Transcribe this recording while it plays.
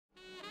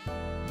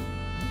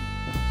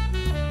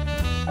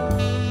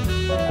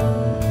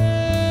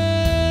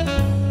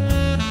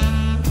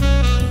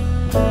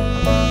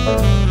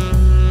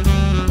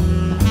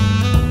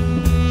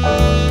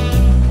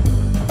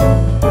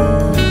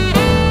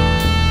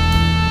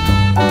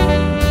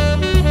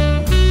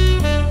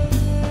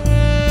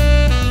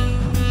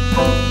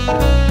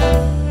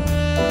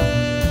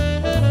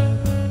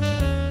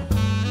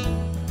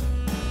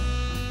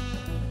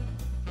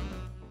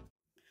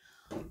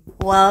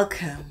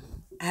welcome.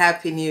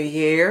 Happy New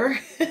Year.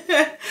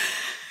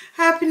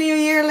 Happy New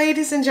Year,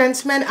 ladies and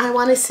gentlemen. I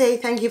want to say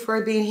thank you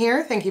for being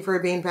here. Thank you for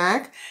being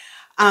back.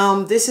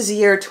 This is the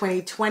year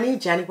 2020,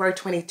 January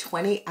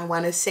 2020. I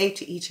want to say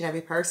to each and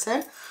every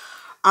person,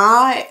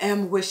 I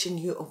am wishing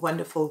you a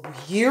wonderful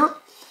year.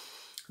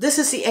 This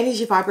is the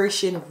energy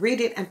vibration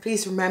reading, and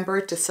please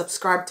remember to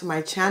subscribe to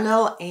my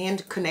channel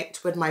and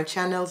connect with my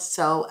channel.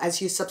 So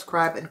as you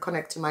subscribe and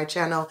connect to my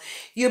channel,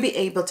 you'll be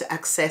able to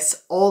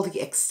access all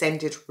the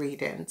extended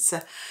readings.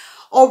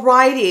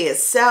 Alrighty,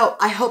 so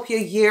I hope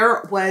your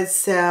year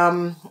was,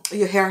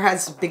 your hair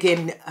has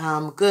begun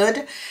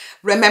good.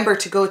 Remember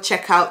to go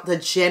check out the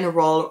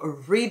general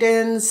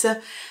readings.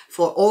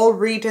 For all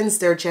readings,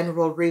 they're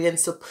general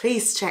readings. So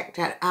please check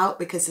that out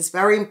because it's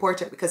very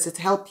important, because it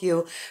helps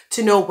you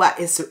to know what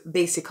is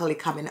basically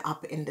coming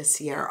up in this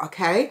year,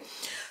 okay?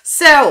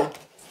 So,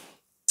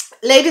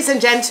 ladies and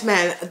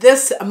gentlemen,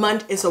 this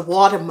month is a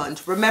water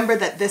month. Remember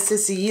that this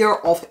is the year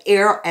of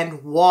air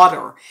and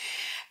water.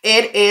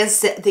 It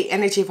is the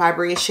energy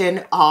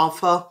vibration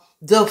of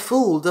the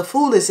Fool. The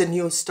Fool is a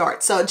new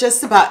start. So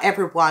just about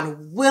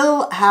everyone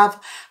will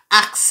have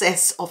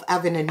access of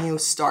having a new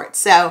start.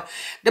 So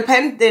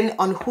depending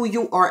on who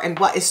you are and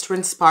what is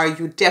transpiring,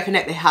 you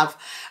definitely have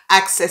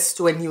access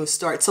to a new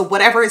start. So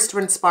whatever is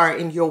transpiring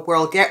in your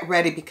world, get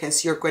ready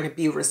because you're going to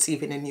be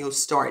receiving a new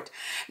start.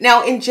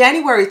 Now in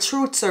January,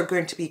 truths are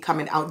going to be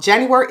coming out.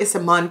 January is a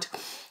month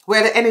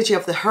where the energy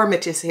of the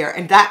Hermit is here,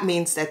 and that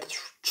means that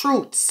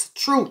truths,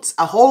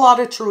 a whole lot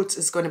of truths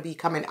is going to be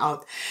coming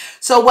out.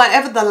 So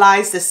whatever the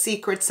lies, the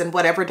secrets, and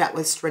whatever that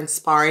was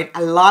transpiring,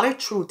 a lot of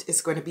truth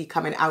is going to be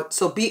coming out.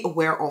 So be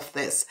aware of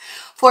this.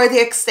 For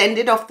the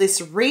extended of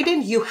this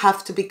reading, you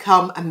have to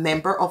become a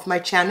member of my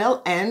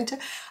channel. And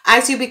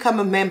as you become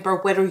a member,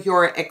 whether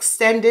you're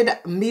extended,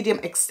 medium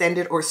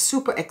extended, or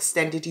super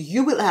extended,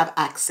 you will have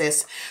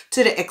access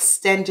to the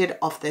extended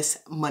of this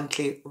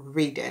monthly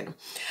reading.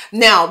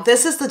 Now,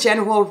 this is the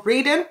general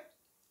reading.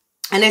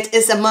 And it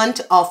is a month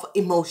of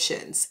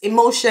emotions.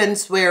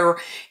 Emotions where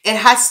it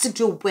has to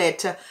do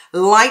with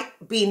light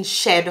being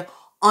shed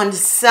on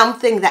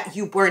something that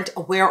you weren't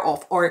aware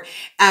of, or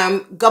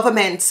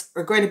governments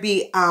are going to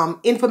be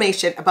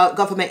information about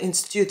government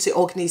institutes,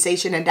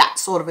 organization, and that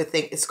sort of a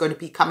thing is going to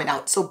be coming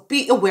out. So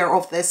be aware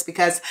of this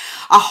because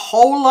a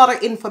whole lot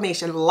of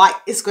information, light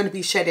is going to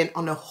be shedding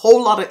on a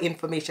whole lot of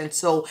information.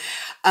 So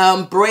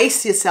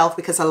brace yourself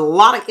because a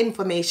lot of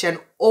information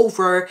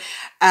over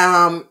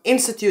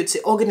institutes,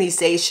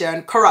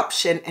 organization,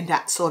 corruption, and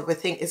that sort of a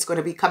thing is going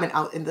to be coming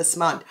out in this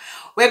month.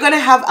 We're going to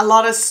have a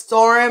lot of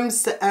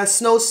storms,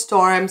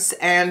 snowstorms,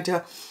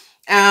 and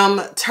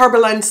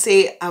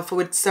turbulency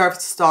with surf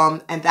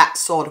storm and that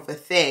sort of a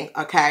thing,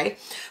 okay?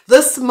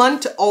 This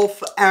month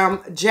of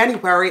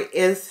January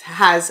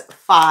has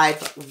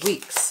 5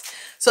 weeks.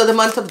 So the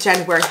month of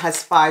January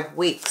has 5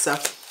 weeks.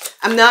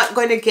 I'm not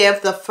going to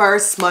give the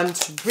first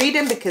month's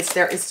reading because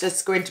there is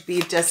just going to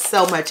be just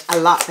so much, a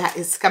lot that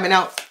is coming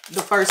out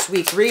the first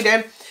week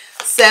reading.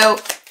 So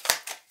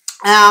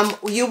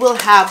you will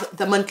have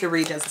the monthly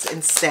readings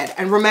instead.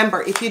 And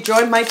remember, if you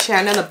join my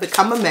channel and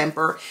become a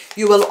member,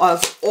 you will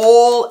have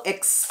all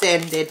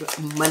extended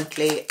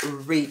monthly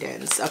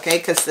readings, okay?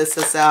 Because this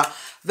is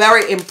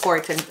very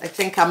important. I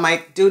think I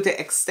might do the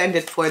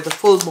extended for the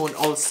full moon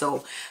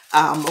also,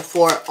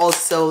 for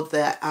also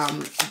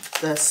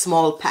the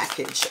small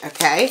package,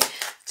 okay?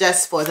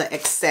 Just for the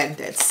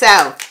extended.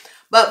 So,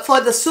 but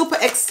for the super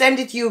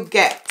extended, you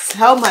get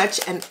so much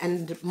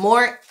and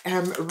more.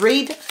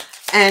 Read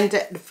and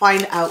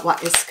find out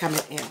what is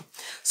coming in.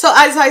 So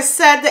as I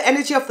said, the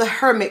energy of the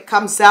Hermit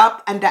comes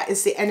up, and that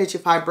is the energy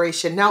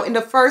vibration. Now in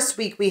the first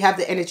week, we have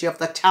the energy of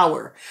the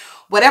Tower.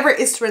 Whatever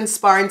is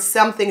transpiring,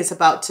 something is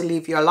about to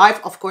leave your life.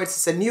 Of course,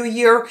 it's a new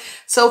year.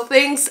 So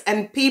things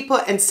and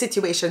people and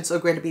situations are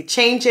going to be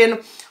changing.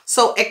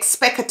 So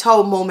expect a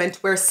tower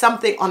moment where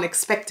something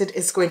unexpected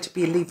is going to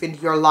be leaving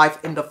your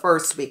life in the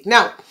first week.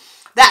 Now,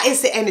 that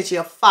is the energy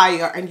of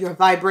fire, and you're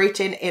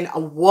vibrating in a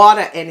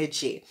water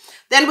energy.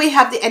 Then we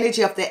have the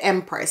energy of the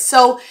Empress.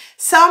 So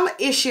some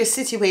issue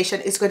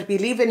situation is going to be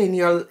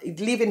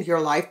leaving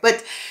your life,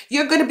 but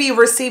you're going to be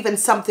receiving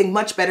something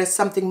much better,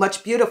 something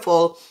much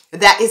beautiful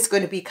that is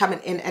going to be coming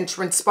in and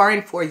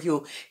transpiring for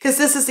you. Because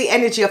this is the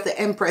energy of the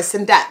Empress,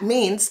 and that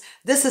means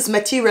this is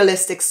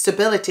materialistic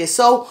stability.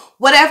 So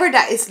whatever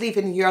that is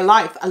leaving your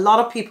life, a lot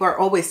of people are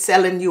always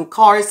selling new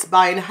cars,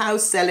 buying a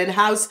house, selling a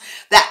house,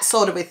 that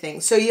sort of a thing.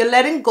 So you're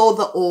letting go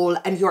the old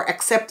and you're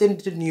accepting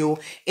the new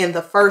in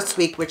the first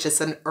week, which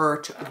is an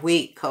Earth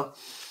week.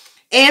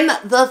 In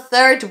the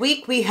third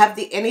week, we have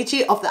the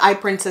energy of the High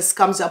Priestess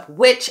comes up,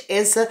 which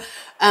is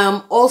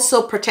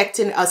also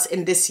protecting us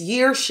in this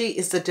year. She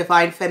is the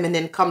Divine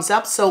Feminine comes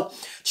up. So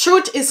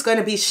truth is going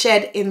to be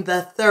shed in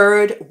the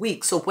third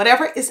week. So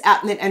whatever is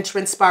happening and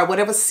transpire,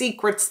 whatever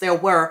secrets there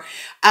were,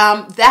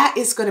 that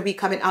is going to be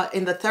coming out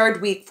in the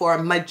third week for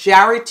a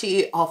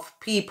majority of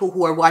people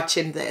who are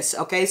watching this.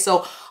 Okay,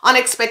 so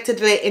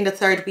unexpectedly in the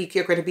third week,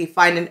 you're going to be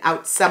finding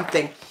out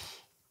something.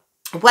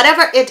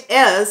 whatever it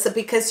is,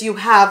 because you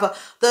have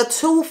the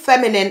two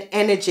feminine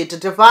energy, the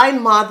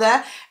divine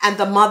mother and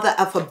the mother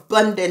of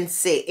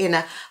abundance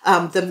in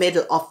the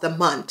middle of the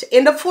month.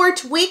 In the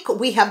fourth week,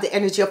 we have the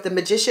energy of the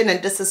magician,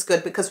 and this is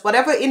good because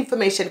whatever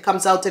information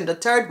comes out in the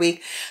third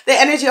week, the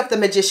energy of the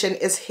magician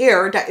is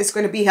here, that is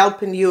going to be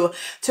helping you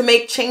to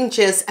make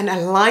changes and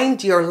align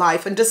your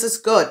life, and this is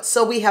good.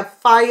 So we have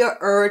fire,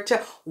 earth,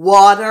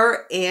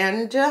 water,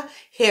 and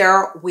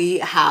here we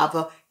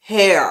have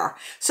hair.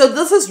 So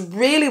this is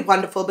really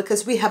wonderful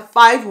because we have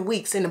 5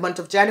 weeks in the month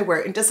of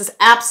January, and this is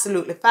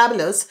absolutely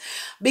fabulous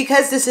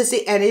because this is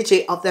the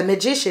energy of the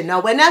magician.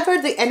 Now,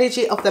 whenever the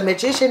energy of the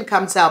magician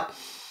comes up,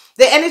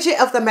 the energy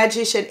of the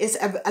magician is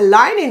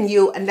aligning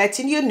you and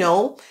letting you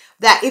know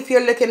that if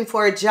you're looking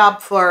for a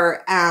job,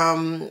 for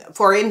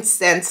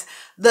instance,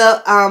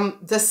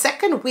 the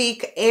second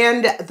week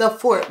and the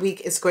fourth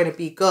week is going to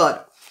be good.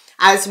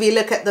 As we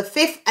look at the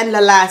fifth and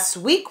the last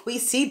week, we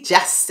see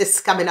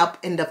justice coming up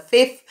in the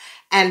fifth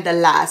and the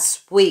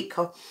last week.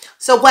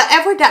 So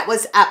whatever that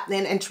was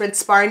happening and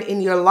transpiring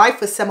in your life,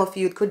 for some of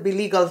you, it could be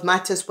legal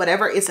matters,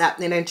 whatever is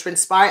happening and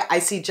transpire, I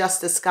see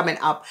justice coming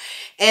up.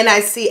 And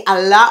I see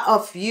a lot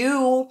of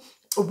you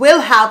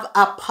will have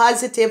a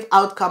positive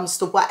outcomes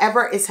to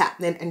whatever is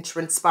happening and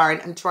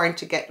transpiring. I'm trying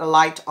to get the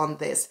light on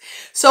this.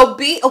 So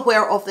be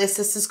aware of this.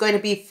 This is going to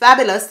be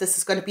fabulous. This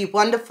is going to be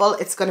wonderful.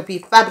 It's going to be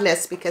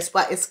fabulous because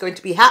what is going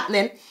to be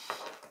happening,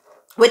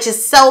 which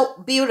is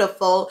so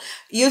beautiful,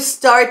 you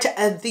start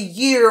the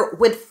year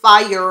with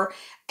fire,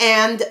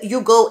 and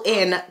you go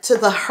in to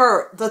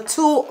the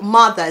two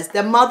mothers,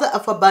 the mother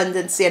of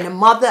abundance and the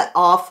mother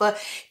of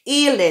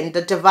healing.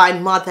 The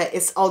divine mother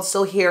is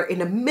also here in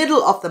the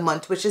middle of the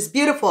month, which is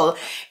beautiful.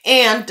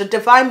 And the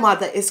divine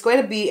mother is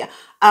going to be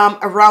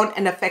around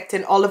and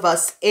affecting all of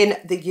us in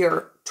the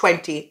year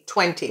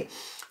 2020.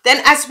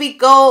 Then as we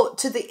go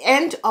to the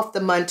end of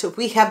the month,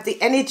 we have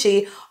the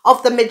energy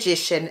of the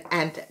magician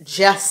and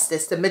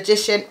justice, the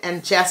magician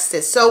and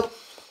justice. So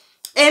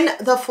in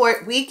the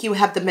fourth week, you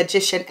have the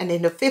magician, and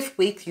in the fifth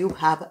week, you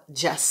have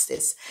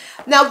justice.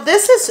 Now,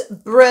 this is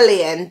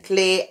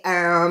brilliantly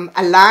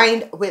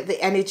aligned with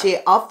the energy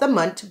of the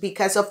month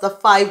because of the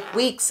 5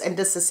 weeks, and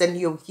this is a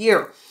new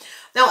year.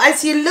 Now,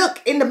 as you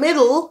look in the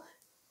middle,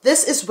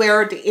 this is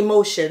where the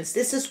emotions,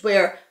 this is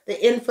where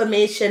the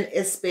information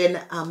has been,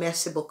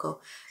 merci beaucoup.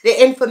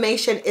 The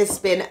information has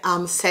been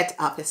set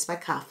up. It's my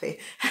coffee.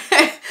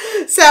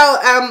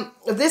 So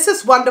this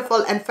is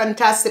wonderful and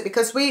fantastic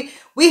because we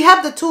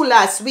have the two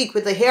last week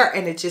with the hair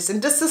energies,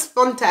 and this is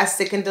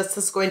fantastic, and this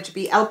is going to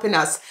be helping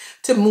us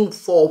to move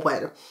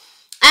forward.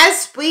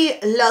 As we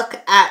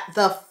look at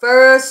the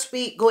first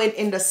week going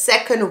in the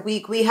second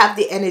week, we have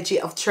the energy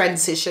of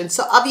transition.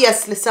 So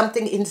obviously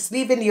something is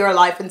leaving your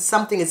life and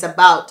something is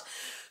about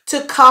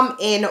to come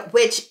in,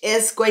 which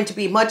is going to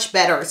be much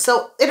better.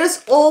 So it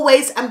is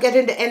always, I'm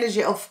getting the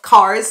energy of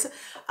cars,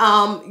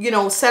 you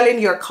know, selling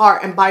your car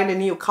and buying a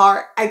new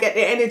car. I get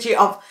the energy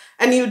of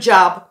a new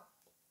job.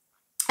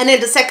 And in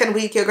the second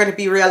week, you're going to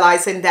be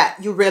realizing that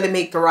you really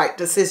make the right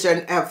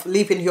decision of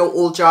leaving your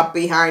old job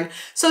behind.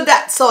 So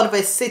that's sort of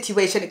a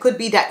situation. It could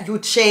be that you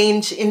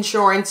change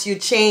insurance, you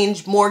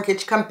change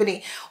mortgage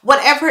company,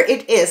 whatever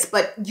it is,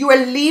 but you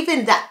are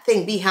leaving that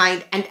thing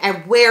behind and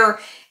aware,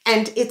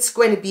 and it's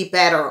going to be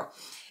better.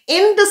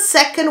 In the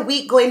second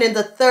week, going in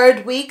the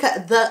third week,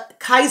 the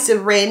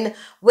Kaiserin,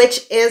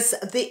 which is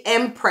the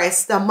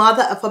Empress, the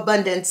mother of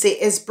abundance,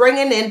 is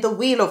bringing in the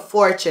Wheel of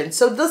Fortune.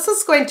 So this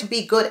is going to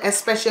be good,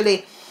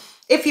 especially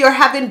if you're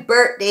having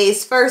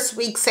birthdays, first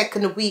week,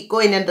 second week,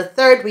 going in the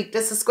third week.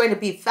 This is going to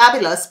be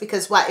fabulous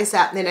because what is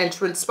happening and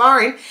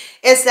transpiring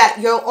is that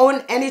your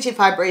own energy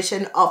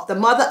vibration of the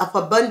mother of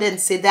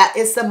abundance, that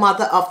is the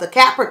mother of the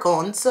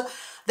Capricorns,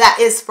 that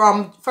is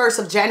from 1st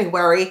of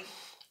January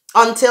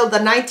until the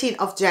 19th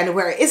of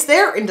January, is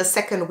there in the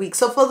second week.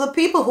 So for the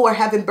people who are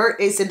having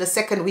birthdays in the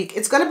second week,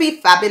 it's going to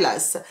be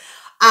fabulous.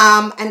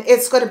 And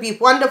it's going to be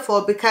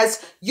wonderful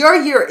because your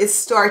year is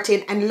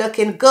starting and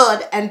looking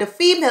good, and the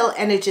female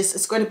energies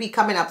is going to be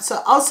coming up.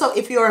 So also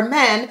if you're a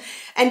man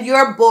and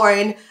you're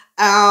born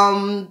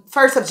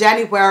 1st of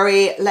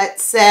January,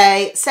 let's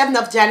say 7th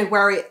of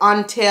January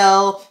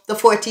until the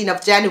 14th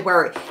of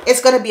January,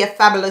 it's going to be a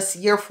fabulous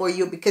year for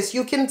you because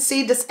you can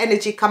see this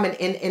energy coming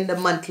in the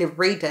monthly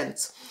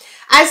readings.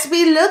 As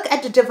we look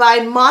at the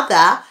Divine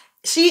Mother,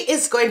 she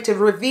is going to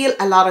reveal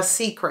a lot of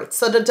secrets.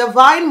 So the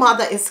Divine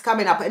Mother is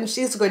coming up and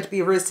she's going to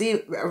be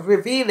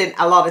revealing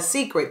a lot of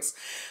secrets,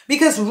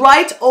 because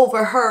right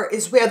over her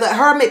is where the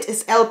Hermit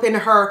is helping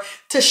her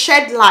to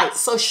shed light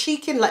so she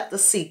can let the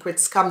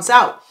secrets come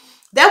out.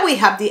 Then we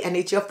have the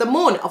energy of the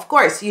Moon. Of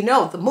course, you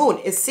know, the Moon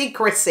is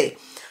secrecy.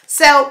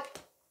 So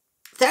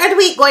third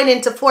week going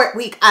into fourth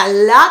week, a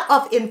lot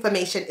of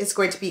information is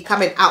going to be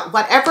coming out.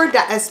 Whatever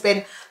that has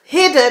been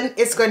hidden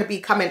is going to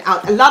be coming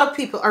out. A lot of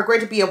people are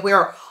going to be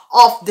aware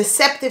of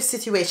deceptive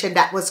situation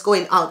that was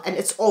going on, and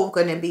it's all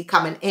going to be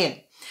coming in.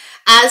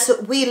 As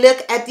we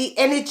look at the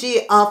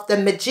energy of the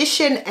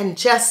Magician and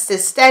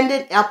Justice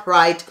standing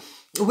upright,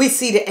 we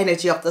see the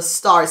energy of the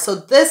stars. So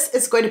this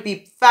is going to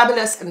be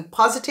fabulous and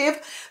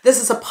positive.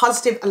 This is a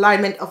positive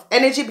alignment of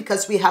energy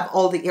because we have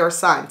all the air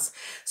signs.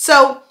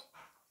 So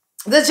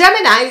the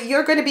Gemini,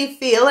 you're going to be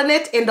feeling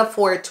it in the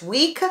 4th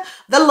week,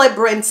 the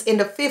Librans in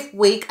the 5th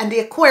week, and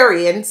the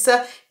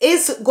Aquarians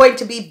is going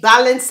to be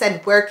balanced and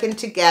working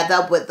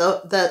together with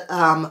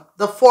the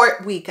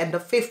 4th week and the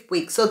 5th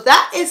week. So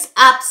that is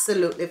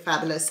absolutely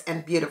fabulous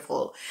and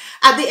beautiful.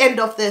 At the end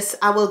of this,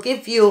 I will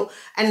give you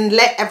and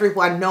let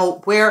everyone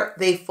know where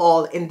they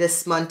fall in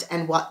this month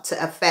and what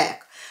to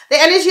affect. The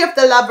energy of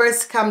the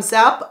Lovers comes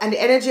up, and the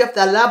energy of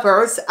the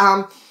Lovers,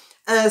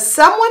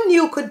 someone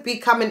new could be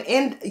coming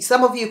in.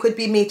 Some of you could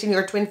be meeting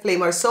your twin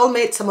flame or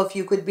soulmate. Some of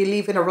you could be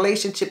leaving a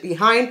relationship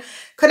behind,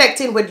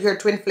 connecting with your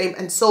twin flame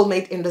and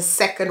soulmate in the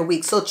 2nd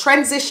week. So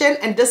transition,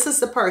 and this is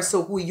the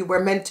person who you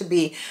were meant to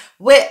be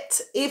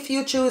with. If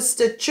you choose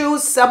to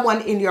choose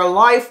someone in your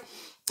life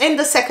in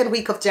the 2nd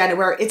week of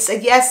January, it's a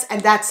yes,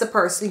 and that's the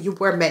person you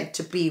were meant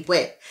to be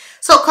with.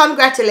 So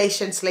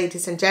congratulations,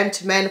 ladies and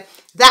gentlemen.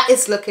 That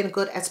is looking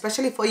good,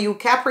 especially for you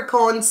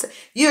Capricorns.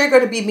 You're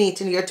going to be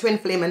meeting your twin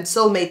flame and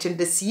soulmate in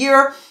this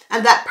year,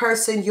 and that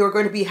person you're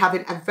going to be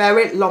having a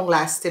very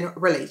long-lasting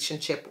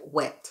relationship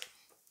with.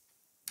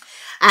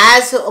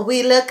 As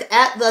we look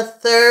at the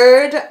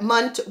 3rd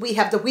month, we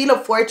have the Wheel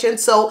of Fortune.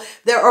 So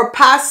there are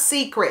past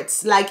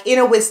secrets like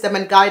inner wisdom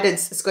and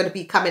guidance is going to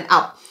be coming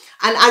up.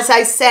 And as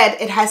I said,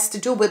 it has to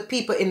do with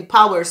people in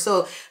power.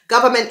 So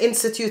government,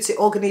 institutes,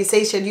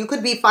 organization, you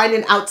could be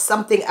finding out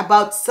something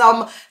about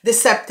some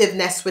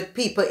deceptiveness with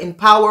people in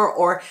power,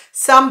 or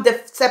some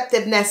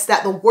deceptiveness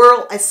that the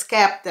world has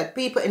kept, that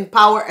people in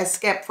power has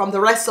kept from the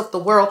rest of the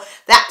world,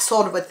 that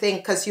sort of a thing,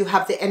 because you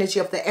have the energy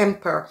of the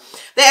Emperor.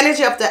 The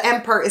energy of the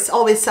Emperor is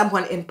always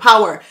someone in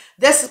power.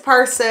 This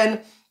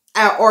person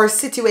or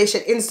situation,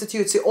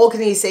 institute,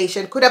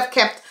 organization could have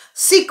kept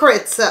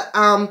secrets that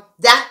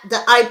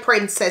the Eye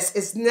Princess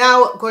is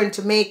now going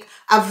to make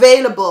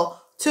available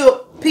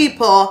to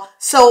people,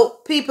 so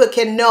people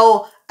can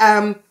know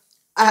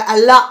a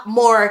lot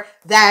more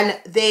than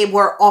they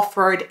were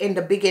offered in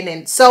the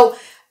beginning. So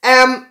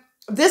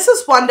this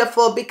is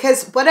wonderful,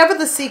 because whatever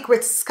the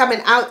secrets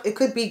coming out, it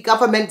could be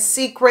government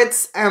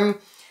secrets,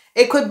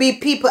 it could be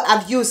people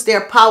have used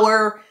their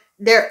power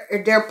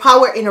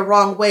in a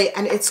wrong way,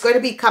 and it's going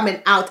to be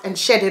coming out and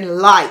shedding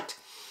light.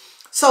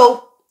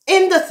 So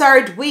in the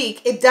 3rd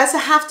week, it doesn't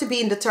have to be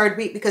in the 3rd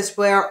week, because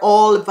we're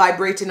all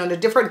vibrating on a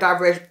different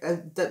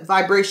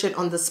vibration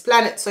on this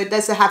planet. So it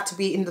doesn't have to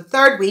be in the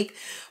 3rd week,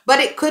 but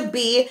it could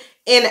be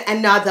in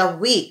another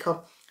week.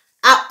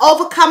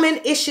 Overcoming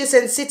issues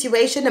and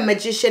situation. The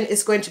Magician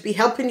is going to be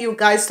helping you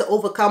guys to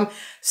overcome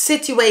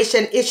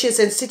issues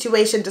and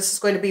situation. This is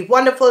going to be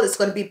wonderful. It's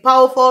going to be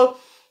powerful.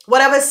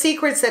 Whatever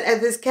secrets that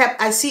is kept,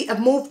 I see a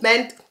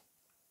movement.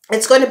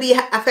 It's going to be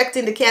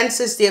affecting the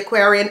Cancers, the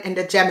Aquarian, and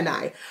the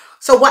Gemini.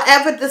 So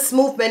whatever this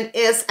movement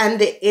is,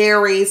 and the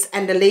Aries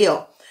and the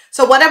Leo.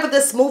 So whatever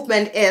this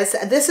movement is,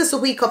 this is the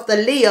week of the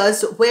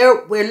Leos,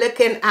 where we're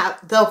looking at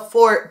the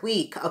 4th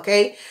week,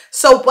 okay?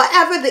 So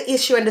whatever the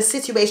issue and the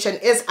situation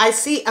is, I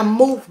see a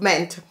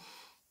movement.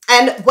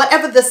 And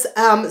whatever this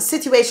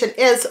situation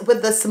is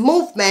with this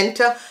movement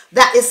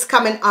that is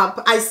coming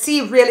up, I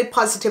see really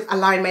positive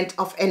alignment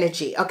of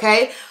energy,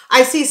 okay?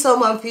 I see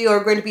some of you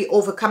are going to be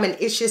overcoming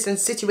issues and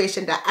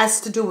situation that has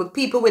to do with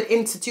people, with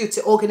institutes,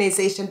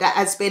 organization that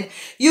has been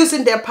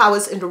using their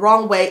powers in the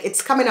wrong way.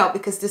 It's coming out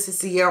because this is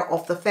the year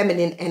of the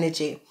feminine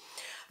energy.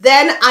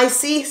 Then I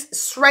see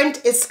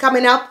strength is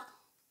coming up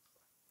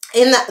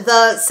in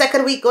the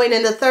 2nd week, going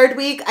in the 3rd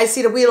week. I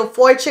see the Wheel of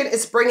Fortune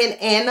is bringing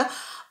in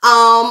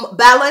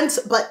balance,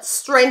 but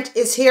strength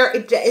is here.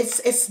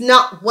 It's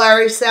not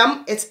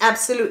worrisome. It's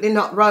absolutely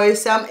not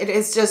worrisome. It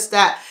is just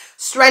that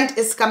strength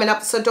is coming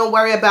up, so don't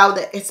worry about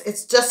it.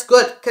 It's just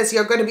good, because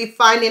you're going to be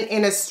finding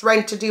inner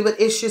strength to deal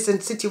with issues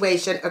and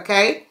situation,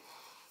 okay?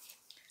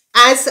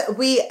 As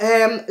we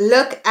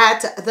look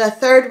at the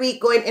 3rd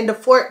week, going in the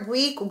 4th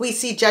week, we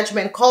see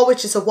Judgment Call,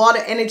 which is a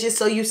water energy.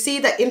 So you see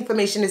that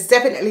information is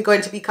definitely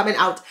going to be coming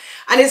out,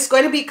 and it's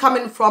going to be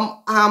coming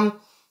from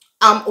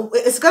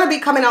it's going to be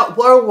coming out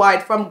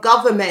worldwide, from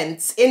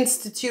governments,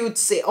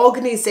 institutes,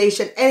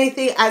 organization,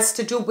 anything has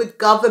to do with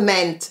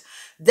government.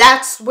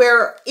 That's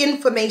where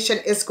information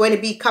is going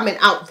to be coming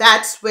out.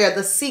 That's where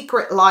the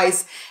secret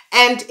lies,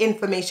 and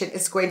information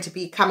is going to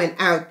be coming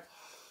out.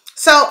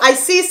 So I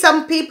see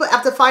some people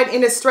have to find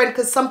inner strength,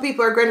 because some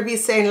people are going to be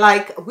saying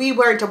like, we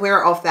weren't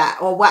aware of that,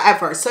 or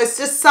whatever. So it's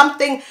just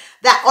something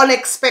that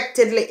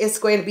unexpectedly is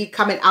going to be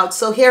coming out.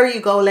 So here you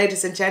go,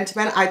 ladies and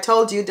gentlemen. I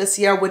told you this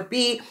year would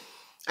be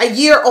a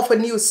year of a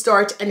new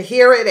start, and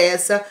here it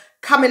is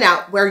coming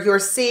out, where you're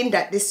seeing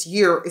that this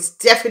year is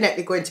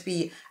definitely going to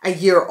be a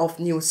year of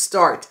new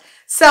start.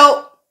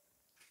 So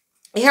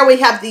here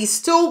we have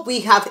these two. We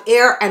have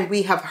air and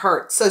we have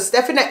earth. So it's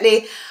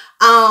definitely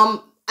a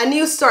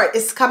new start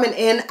is coming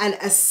in, and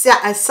a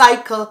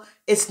cycle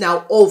is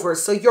now over.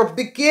 So you're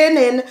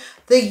beginning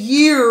the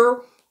year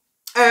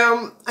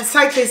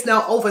cycle is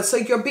now over. So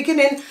you're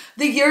beginning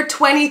the year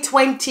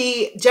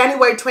 2020,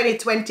 January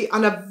 2020,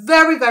 on a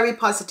very, very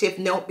positive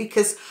note,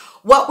 because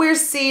what we're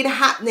seeing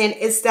happening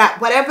is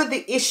that whatever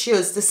the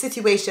issues, the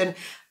situation,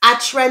 a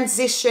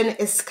transition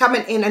is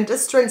coming in, and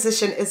this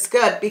transition is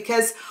good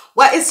because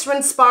what is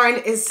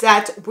transpiring is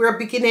that we're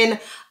beginning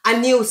a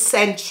new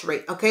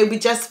century. Okay, we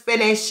just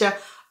finished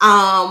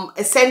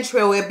a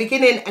century. We're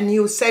beginning a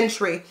new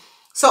century.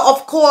 So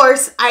of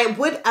course, I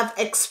would have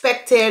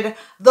expected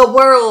the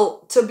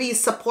world to be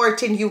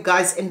supporting you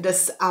guys in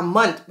this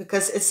month,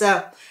 because it's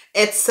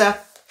a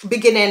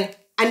beginning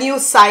a new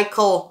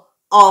cycle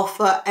of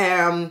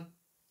a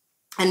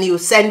new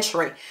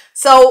century.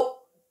 So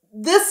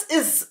this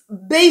is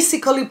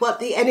basically what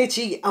the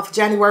energy of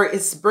January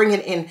is bringing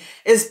in,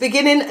 is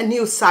beginning a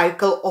new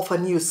cycle of a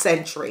new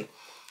century.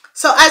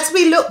 So as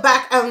we look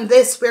back on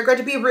this, we're going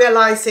to be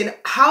realizing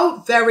how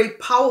very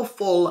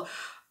powerful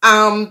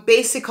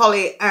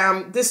basically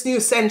this new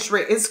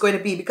century is going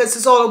to be, because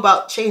it's all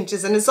about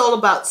changes and it's all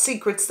about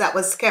secrets that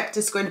was kept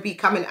is going to be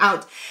coming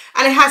out,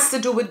 and it has to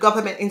do with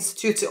government,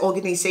 institutes,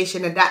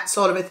 organization, and that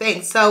sort of a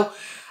thing. So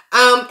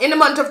in the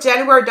month of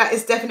January, that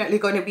is definitely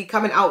going to be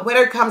coming out.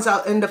 Whether it comes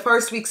out in the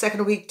first week,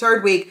 second week,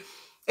 third week,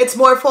 it's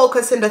more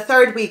focused in the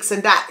third weeks,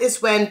 and that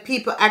is when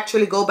people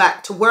actually go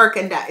back to work,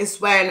 and that is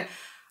when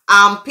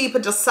people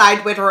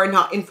decide whether or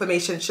not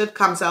information should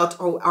comes out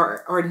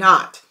or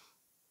not.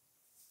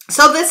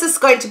 So this is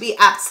going to be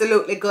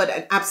absolutely good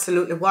and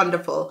absolutely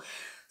wonderful.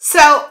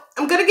 So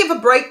I'm going to give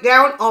a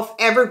breakdown of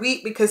every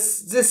week,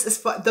 because this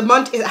is the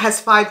month. It has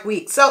 5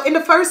 weeks. So in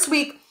the first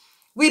week,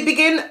 we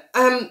begin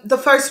the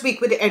first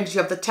week with the energy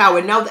of the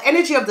Tower. Now, the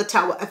energy of the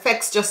Tower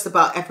affects just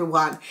about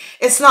everyone.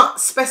 It's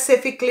not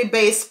specifically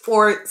based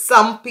for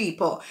some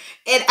people.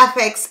 It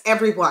affects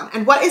everyone.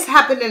 And what is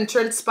happening and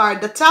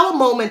transpired, the Tower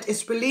moment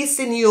is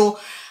releasing you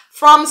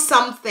from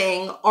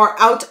something or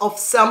out of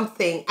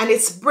something, and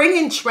it's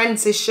bringing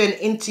transition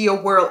into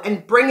your world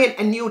and bringing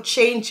a new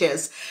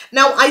changes.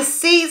 Now, I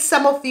see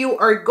some of you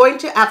are going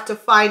to have to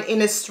find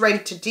inner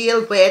strength to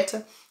deal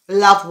with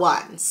loved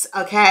ones,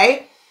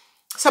 okay?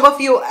 Some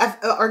of you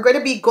are going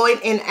to be going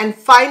in and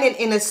finding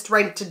inner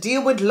strength to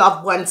deal with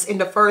loved ones in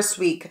the first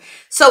week.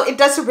 So it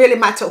doesn't really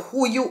matter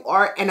who you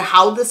are and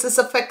how this is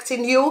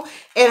affecting you.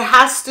 It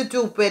has to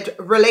do with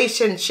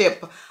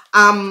relationship,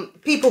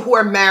 people who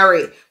are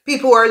married,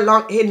 people who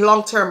are in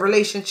long-term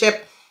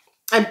relationship,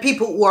 and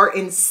people who are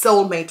in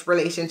soulmate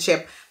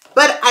relationship.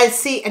 But I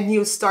see a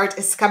new start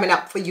is coming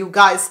up for you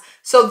guys.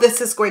 So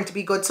this is going to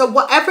be good. So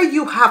whatever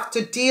you have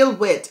to deal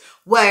with,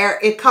 where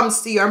it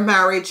comes to your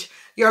marriage,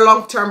 your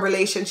long-term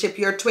relationship,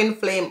 your twin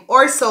flame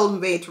or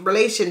soulmate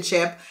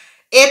relationship,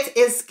 it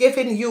is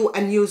giving you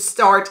a new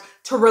start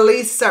to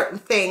release certain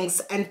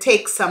things and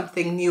take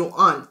something new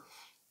on.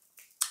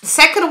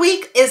 Second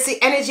week is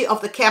the energy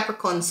of the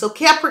Capricorn. So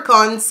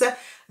Capricorns,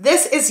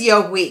 this is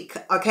your week,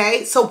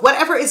 okay? So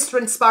whatever is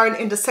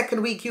transpiring in the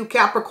second week, you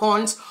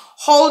Capricorns,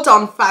 hold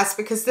on fast,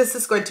 because this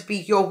is going to be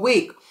your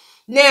week.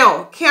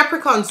 Now,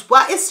 Capricorns,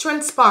 what is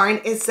transpiring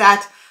is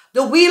that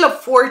the Wheel of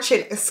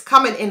Fortune is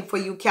coming in for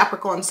you,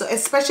 Capricorn. So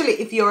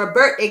especially if you're a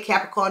birthday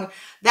Capricorn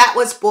that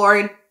was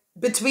born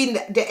between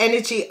the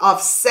energy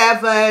of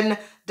 7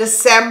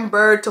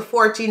 December to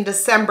 14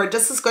 December,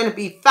 this is going to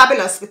be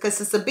fabulous,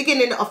 because it's the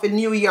beginning of a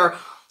new year.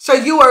 So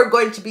you are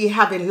going to be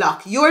having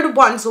luck. You're the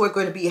ones who are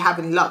going to be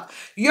having luck.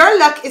 Your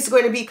luck is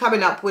going to be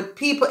coming up with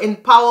people in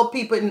power,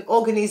 people in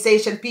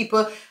organization,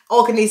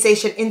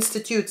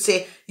 institutes.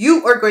 Say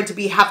you are going to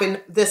be having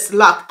this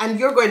luck, and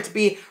you're going to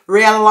be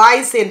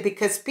realizing,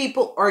 because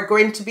people are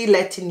going to be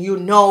letting you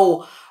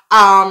know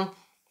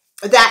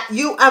that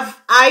you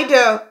have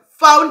either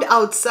found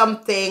out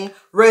something,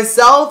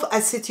 resolve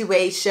a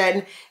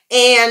situation,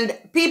 and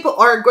people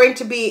are going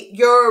to be,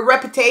 your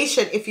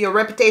reputation, if your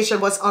reputation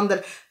was on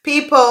the,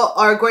 people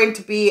are going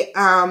to be,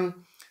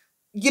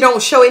 you know,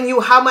 showing you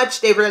how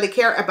much they really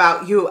care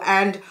about you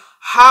and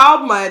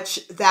how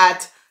much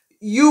that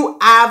you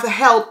have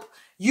helped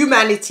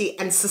humanity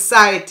and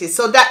society.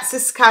 So that's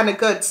just kind of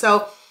good.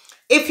 So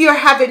if you're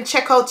having,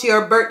 check out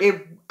your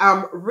birthday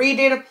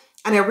reading.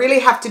 And I really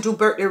have to do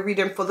birthday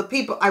reading for the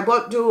people. I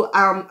won't do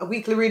a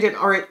weekly reading,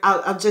 or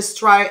I'll just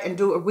try and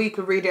do a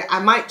weekly reading.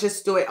 I might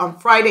just do it on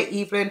Friday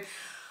evening.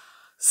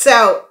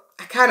 So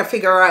I kind of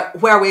figure out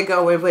where we're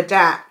going with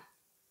that.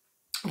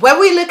 When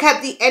we look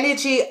at the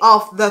energy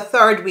of the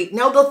third week,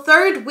 now the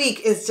third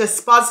week is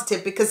just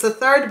positive, because the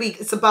third week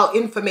is about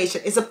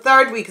information. It's a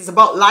third week. It's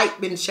about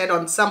light being shed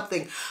on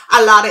something.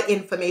 A lot of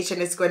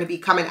information is going to be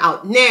coming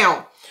out.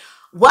 Now,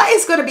 what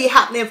is going to be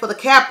happening for the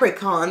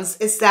Capricorns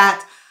is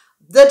that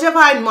the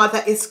Divine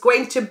Mother is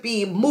going to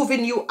be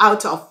moving you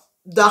out of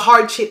the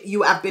hardship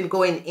you have been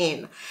going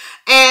in.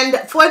 And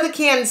for the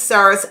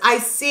Cancers, I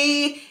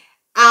see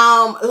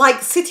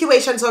like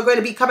situations are going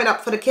to be coming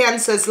up for the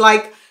Cancers,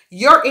 like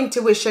your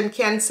intuition,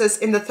 Cancers,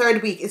 in the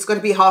third week is going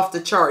to be off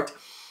the chart.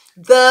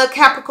 the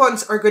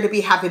Capricorns are going to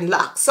be having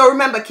luck. So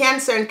remember,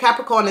 Cancer and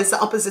Capricorn is the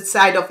opposite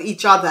side of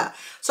each other.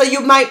 So you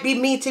might be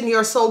meeting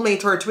your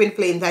soulmate or twin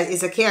flame that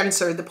is a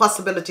Cancer. The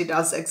possibility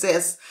does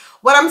exist.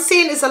 What I'm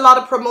seeing is a lot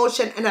of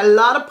promotion and a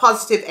lot of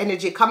positive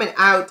energy coming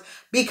out,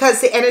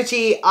 because the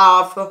energy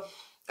of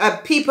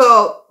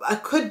people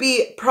could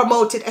be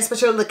promoted,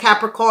 especially the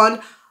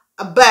Capricorn.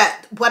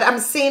 But what I'm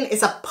seeing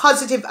is a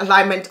positive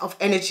alignment of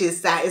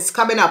energies that is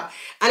coming up.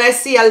 And I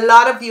see a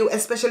lot of you,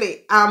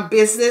 especially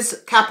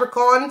business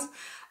Capricorns,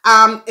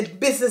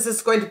 business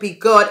is going to be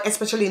good,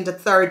 especially in the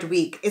 3rd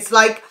week. It's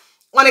like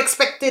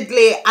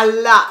unexpectedly a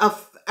lot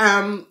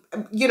of,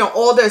 you know,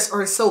 orders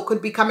or so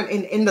could be coming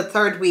in the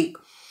 3rd week.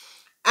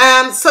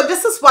 So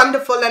this is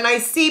wonderful. And I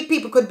see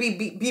people could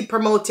be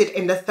promoted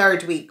in the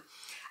 3rd week.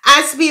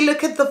 As we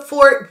look at the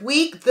 4th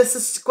week, this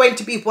is going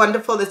to be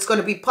wonderful. It's going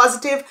to be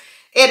positive.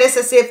 It is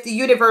as if the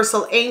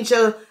universal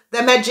angel,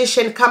 the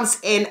magician, comes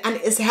in and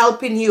is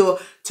helping you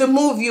to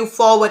move you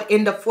forward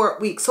in the 4th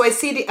week. So I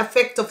see the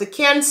effect of the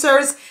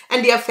Cancers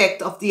and the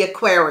effect of the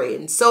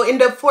Aquarians. So in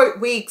the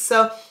 4th week,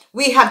 so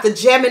we have the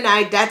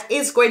Gemini that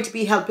is going to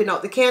be helping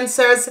out the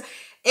Cancers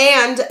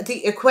and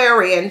the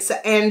Aquarians.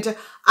 And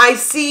I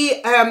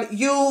see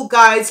you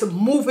guys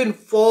moving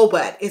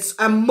forward. It's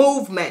a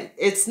movement.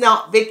 It's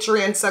not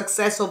victory and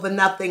success over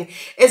nothing.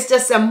 It's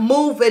just a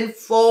moving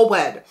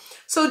forward.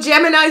 So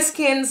Geminis,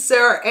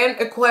 Cancer, and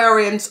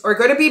Aquarians are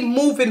going to be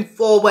moving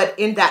forward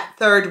in that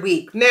 3rd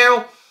week.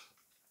 Now,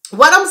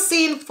 what I'm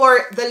seeing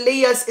for the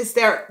Leos is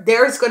there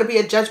is going to be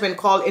a judgment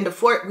call in the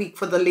 4th week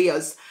for the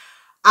Leos.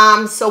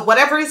 So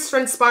whatever is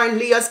transpiring,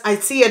 Leos, I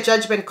see a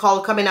judgment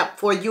call coming up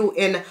for you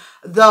in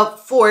the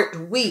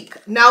 4th week.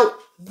 Now,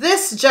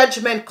 this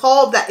judgment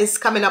call that is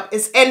coming up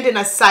is ending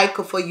a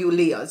cycle for you,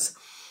 Leos.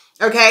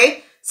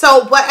 Okay?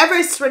 So whatever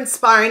is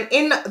transpiring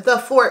in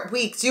the 4th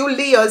week, you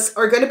Leos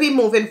are going to be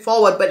moving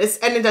forward, but it's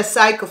ending a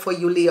cycle for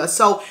you, Leos.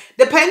 So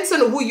depends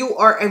on who you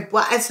are and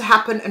what has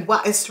happened and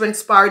what has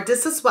transpired.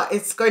 This is what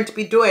it's going to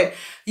be doing.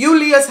 You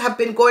Leos have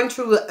been going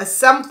through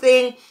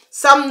something,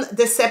 some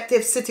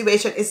deceptive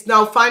situation is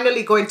now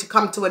finally going to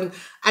come to an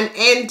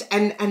end,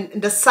 and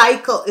the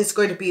cycle is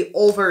going to be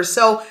over.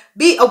 So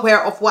be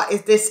aware of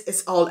what this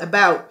is all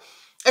about.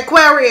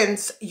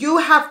 Aquarians, you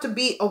have to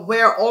be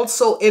aware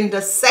also in the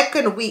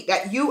 2nd week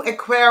that you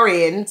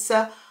Aquarians,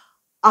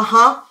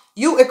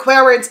 you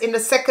Aquarians in the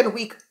 2nd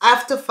week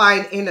have to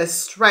find inner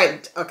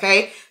strength,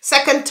 okay?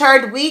 2nd,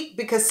 3rd week,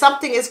 because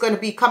something is going to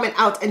be coming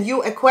out and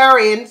you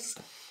Aquarians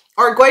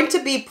are going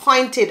to be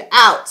pointed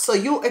out. So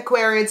you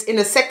Aquarians in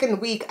the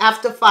 2nd week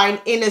have to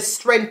find inner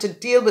strength to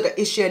deal with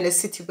the issue and the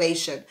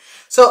situation.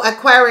 So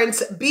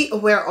Aquarians, be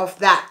aware of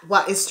that,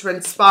 what is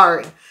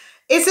transpiring.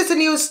 Is it a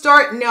new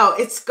start? No,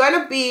 it's going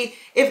to be,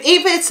 if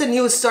it's a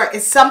new start,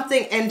 it's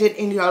something ended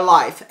in your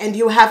life and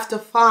you have to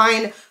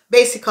find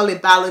basically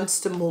balance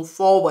to move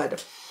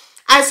forward.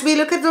 As we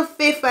look at the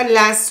 5th and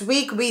last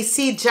week, we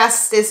see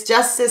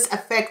justice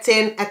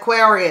affecting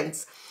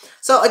Aquarians.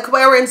 So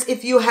Aquarians,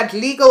 if you had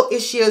legal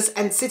issues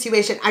and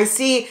situation, I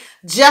see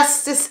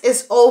justice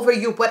is over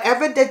you,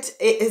 whatever that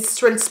is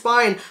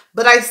transpiring,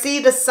 but I see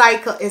the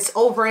cycle is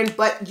over, and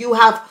but you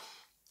have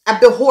a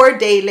Behor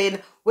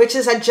Daylin, which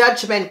is a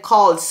judgment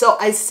call. So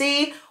I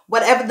see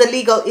whatever the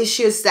legal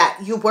issues that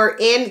you were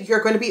in,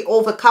 you're going to be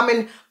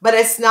overcoming, but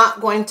it's not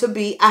going to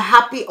be a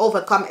happy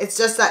overcome. It's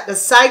just that the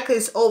cycle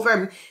is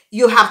over.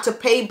 You have to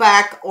pay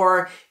back,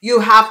 or you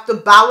have to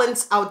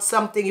balance out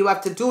something. You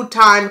have to do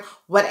time,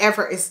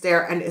 whatever is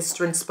there and is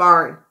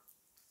transpiring.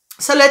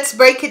 So let's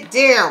break it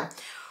down.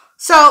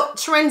 So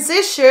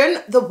transition,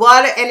 the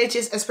water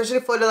energies,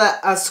 especially for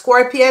the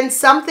Scorpion,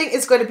 something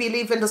is going to be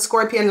leaving the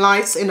Scorpion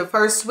lives in the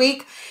 1st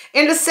week.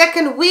 In the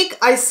 2nd week,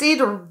 I see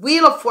the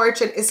Wheel of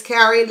Fortune is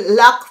carrying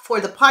luck for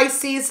the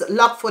Pisces,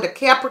 luck for the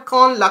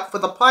Capricorn, luck for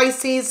the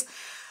Pisces.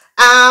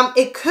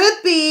 It could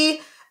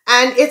be,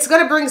 and it's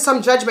going to bring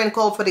some judgment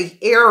call for the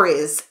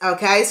Aries.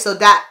 Okay, so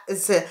that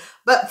is it.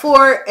 But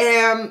for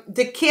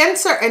the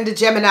Cancer and the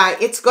Gemini,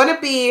 it's going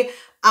to be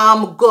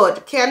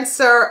good.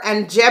 Cancer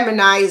and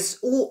Geminis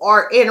who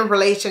are in a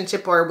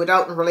relationship or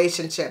without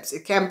relationships,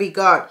 it can be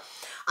good.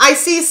 I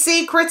see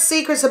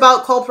secrets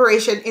about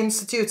corporation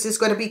institutes is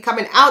going to be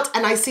coming out,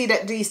 and I see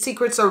that these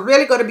secrets are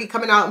really going to be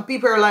coming out, and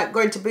people are like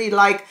going to be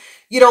like,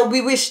 you know,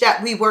 we wish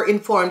that we were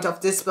informed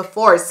of this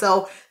before.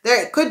 So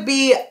there could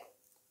be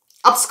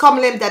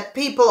upcoming that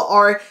people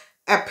are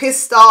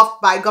pissed off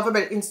by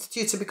government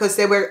institutes because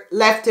they were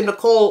left in the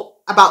cold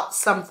about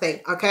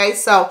something. Okay,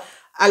 so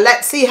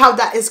let's see how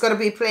that is going to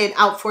be playing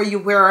out for you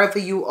wherever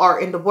you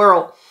are in the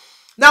world.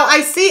 Now,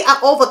 I see an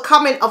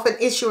overcoming of an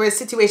issue or a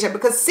situation,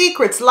 because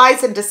secrets,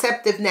 lies, and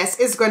deceptiveness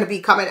is going to be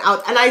coming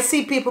out. And I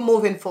see people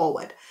moving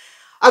forward.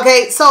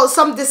 Okay, so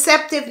some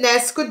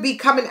deceptiveness could be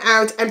coming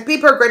out and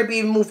people are going to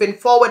be moving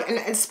forward. And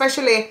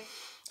especially,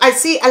 I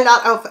see a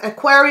lot of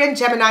Aquarian,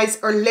 Geminis,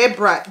 or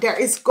Libra. There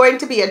is going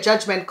to be a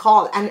judgment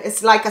call, and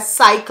it's like a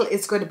cycle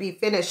is going to be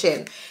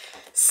finishing.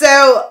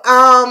 So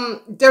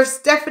there's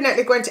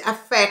definitely going to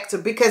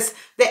affect, because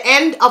the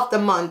end of the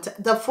month,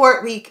 the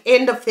 4th week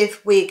in the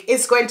 5th week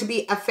is going to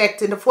be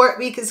affecting. The 4th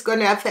week is going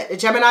to affect the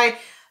Gemini.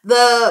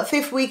 The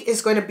 5th week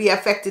is going to be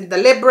affecting the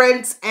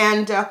Librans,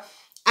 and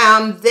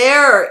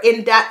there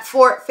in that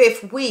 4th,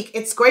 5th week,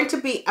 it's going to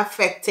be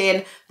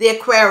affecting the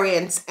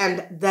Aquarians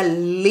and the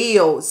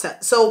Leos.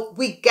 So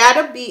we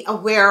gotta be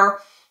aware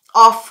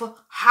of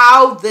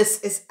how this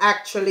is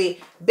actually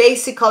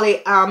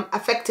basically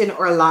affecting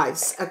our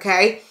lives.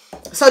 Okay,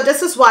 so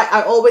this is why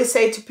I always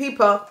say to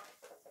people,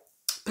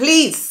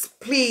 please,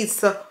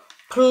 please,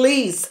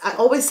 please, I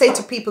always say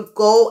to people,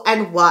 go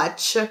and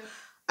watch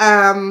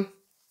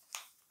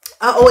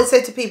I always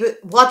say to people,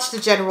 watch the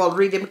general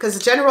reading, because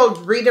the general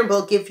reading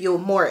will give you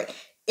more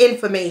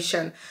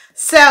information.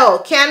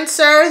 So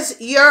Cancers,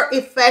 your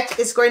effect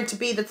is going to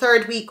be the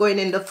 3rd week going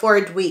in the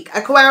 4th week.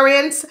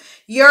 Aquarians,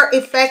 your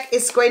effect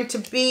is going to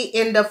be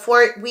in the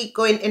 4th week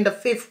going in the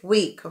 5th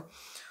week.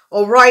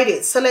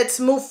 Alrighty, so let's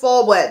move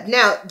forward.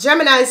 Now,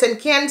 Geminis and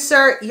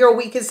Cancer, your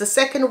week is the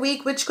 2nd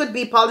week, which could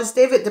be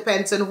positive. It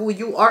depends on who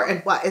you are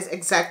and what is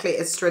exactly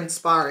is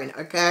transpiring,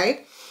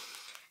 okay?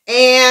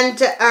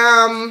 And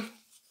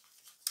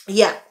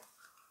yeah,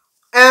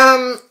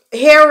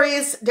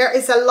 Aries, there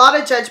is a lot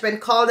of judgment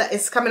call that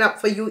is coming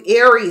up for you,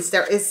 Aries.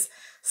 There is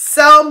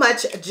so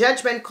much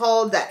judgment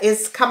call that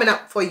is coming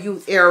up for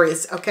you,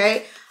 Aries,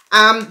 okay?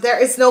 There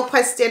is no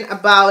question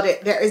about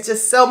it. There is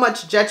just so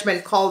much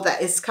judgment call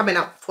that is coming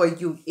up for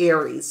you,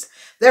 Aries.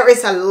 There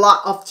is a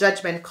lot of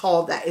judgment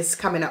call that is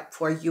coming up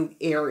for you,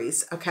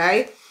 Aries,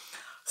 okay?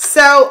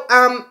 So,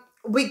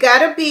 we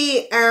gotta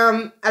be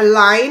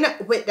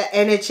aligned with the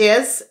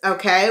energies,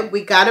 okay?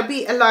 We gotta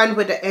be aligned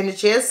with the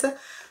energies.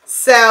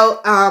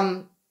 So,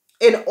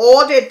 in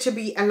order to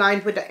be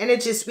aligned with the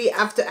energies, we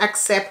have to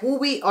accept who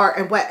we are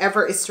and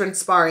whatever is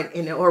transpiring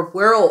in our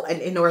world and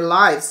in our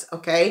lives,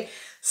 okay?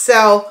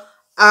 So,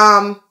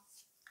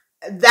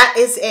 that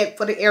is it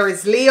for the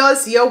Aries.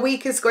 Leos, your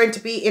week is going to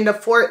be in the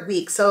 4th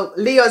week. So,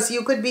 Leos,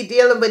 you could be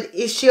dealing with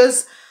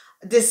issues,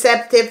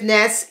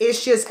 deceptiveness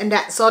issues, and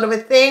that sort of a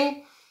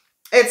thing.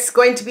 It's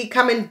going to be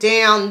coming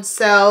down.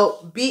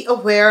 So, be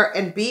aware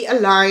and be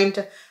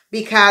aligned,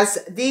 because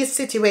this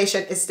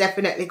situation is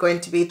definitely going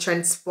to be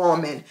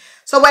transforming.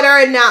 So whether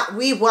or not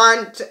we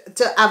want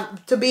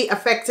to be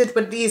affected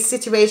with these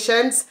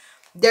situations,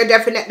 they're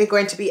definitely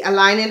going to be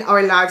aligning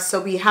our lives.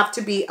 So we have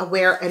to be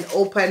aware and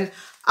open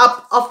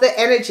up of the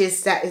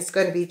energies that is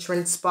going to be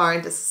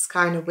transpiring. This is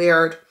kind of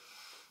weird.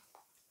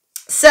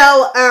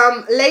 So,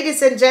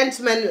 ladies and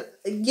gentlemen,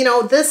 you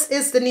know, this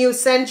is the new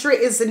century,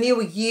 is the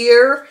new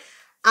year.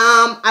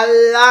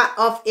 A lot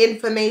of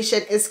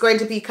information is going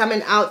to be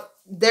coming out.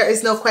 There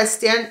is no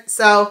question.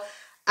 So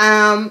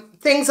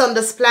things on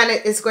this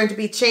planet is going to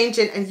be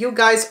changing, and you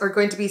guys are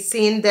going to be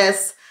seeing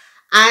this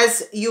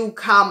as you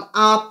come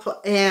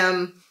up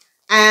and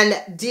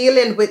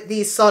dealing with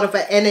these sort of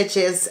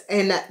energies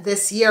in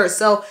this year.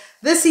 So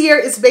this year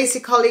is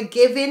basically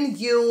giving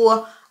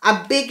you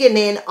a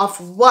beginning of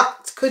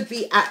what could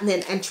be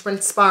happening and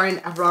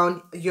transpiring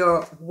around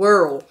your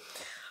world.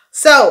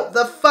 So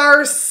the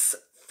first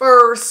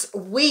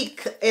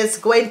week is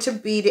going to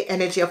be the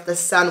energy of the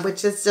sun,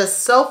 which is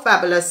just so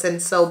fabulous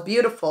and so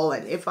beautiful.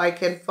 And if I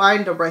can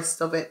find the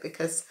rest of it,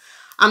 because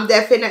I'm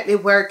definitely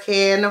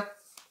working,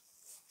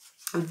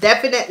 I'm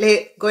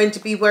definitely going to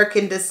be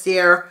working this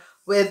year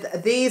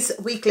with these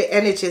weekly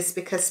energies,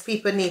 because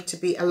people need to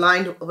be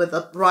aligned with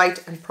the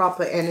right and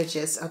proper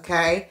energies,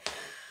 okay?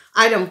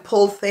 I don't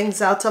pull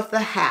things out of the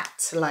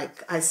hat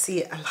like I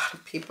see a lot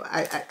of people.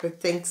 I could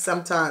think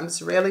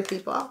sometimes, really,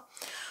 people?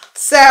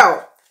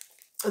 So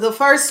the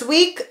first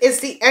week is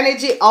the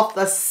energy of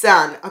the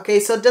sun. Okay,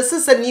 so this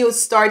is a new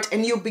start, a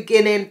new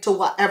beginning to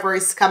whatever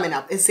is coming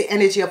up. It's the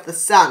energy of the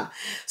sun.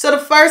 So the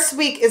first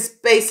week is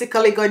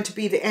basically going to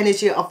be the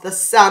energy of the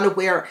sun,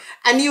 where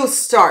a new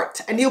start,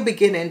 a new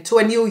beginning to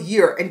a new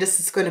year. And this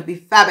is going to be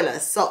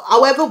fabulous. So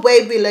however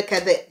way we look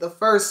at it, the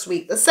first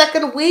week. The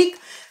second week,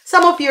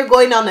 some of you are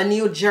going on a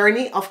new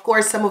journey. Of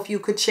course, some of you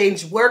could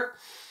change work,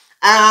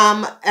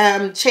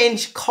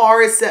 change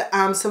cars,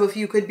 some of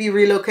you could be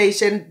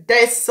relocation,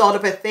 this sort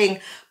of a thing.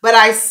 But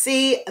I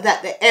see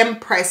that the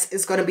Empress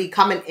is going to be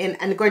coming in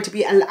and going to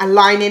be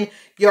aligning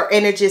your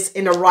energies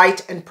in a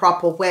right and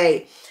proper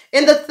way.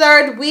 In the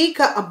third week,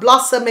 a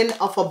blossoming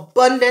of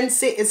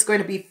abundance is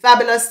going to be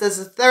fabulous. The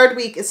third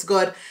week is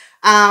good.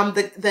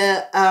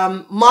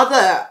 The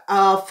mother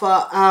of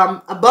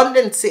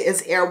abundance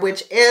is here,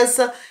 which is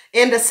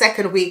in the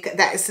second week.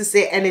 That is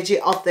the energy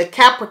of the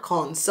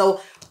Capricorn.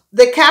 So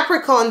the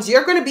Capricorns,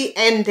 you're going to be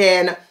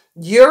ending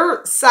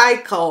your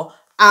cycle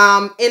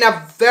in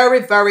a very,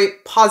 very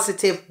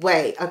positive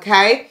way,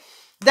 okay?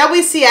 Then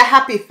we see a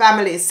happy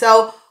family.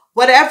 So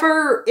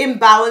whatever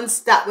imbalance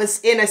that was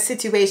in a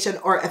situation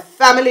or a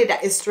family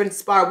that is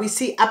transpired, we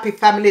see happy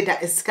family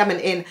that is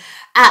coming in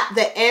at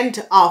the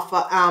end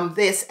of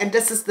this. And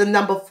this is the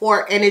number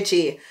 4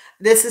 energy.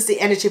 This is the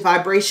energy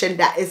vibration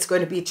that is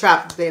going to be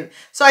trapped in.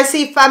 So I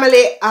see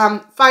family,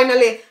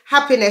 finally,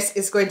 happiness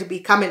is going to be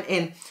coming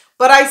in.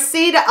 But I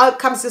see the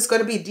outcomes is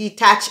going to be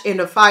detached in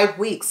the 5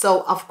 weeks.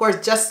 So, of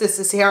course, justice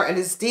is here and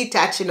it's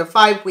detached in the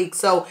 5 weeks.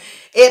 So,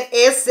 it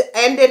is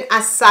ending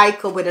a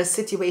cycle with a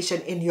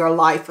situation in your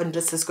life, and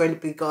this is going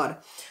to be good.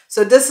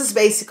 So, this is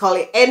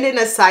basically ending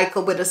a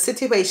cycle with a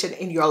situation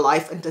in your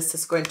life, and this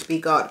is going to be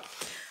good.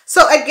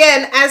 So,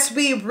 again, as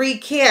we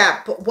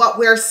recap what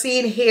we're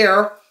seeing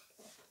here,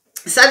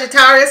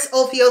 Sagittarius,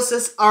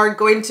 Ophiuchus are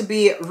going to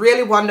be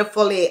really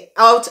wonderfully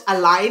out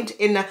aligned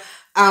in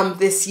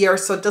this year.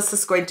 So this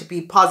is going to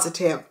be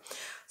positive.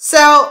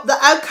 So the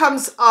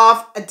outcomes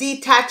of a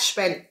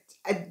detachment,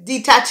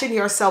 detaching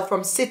yourself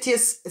from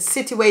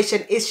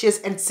situation, issues,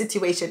 and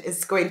situation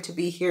is going to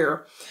be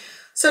here.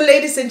 So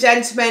ladies and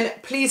gentlemen,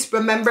 please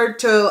remember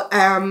to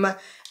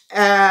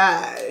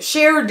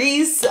share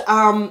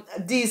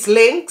these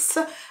links.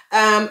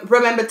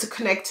 Remember to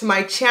connect to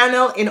my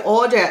channel. In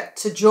order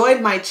to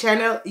join my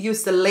channel,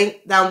 use the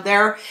link down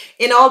there.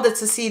 In order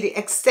to see the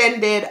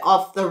extended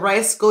of the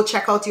rest, go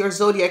check out your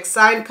zodiac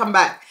sign, come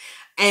back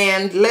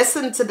and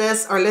listen to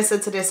this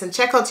and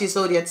check out your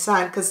zodiac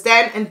sign, because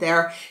then and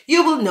there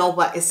you will know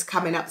what is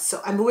coming up.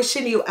 So I'm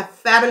wishing you a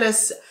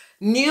fabulous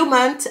new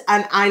month,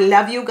 and I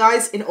love you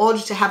guys. In order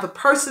to have a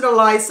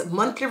personalized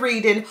monthly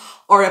reading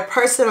or a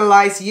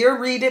personalized year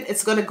reading,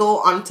 it's going to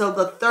go until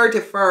the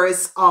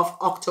 31st of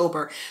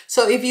October.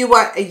 So if you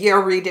want a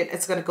year reading,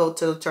 it's going to go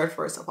to the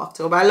 31st of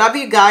October. I love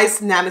you guys.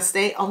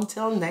 Namaste.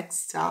 Until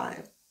next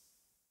time.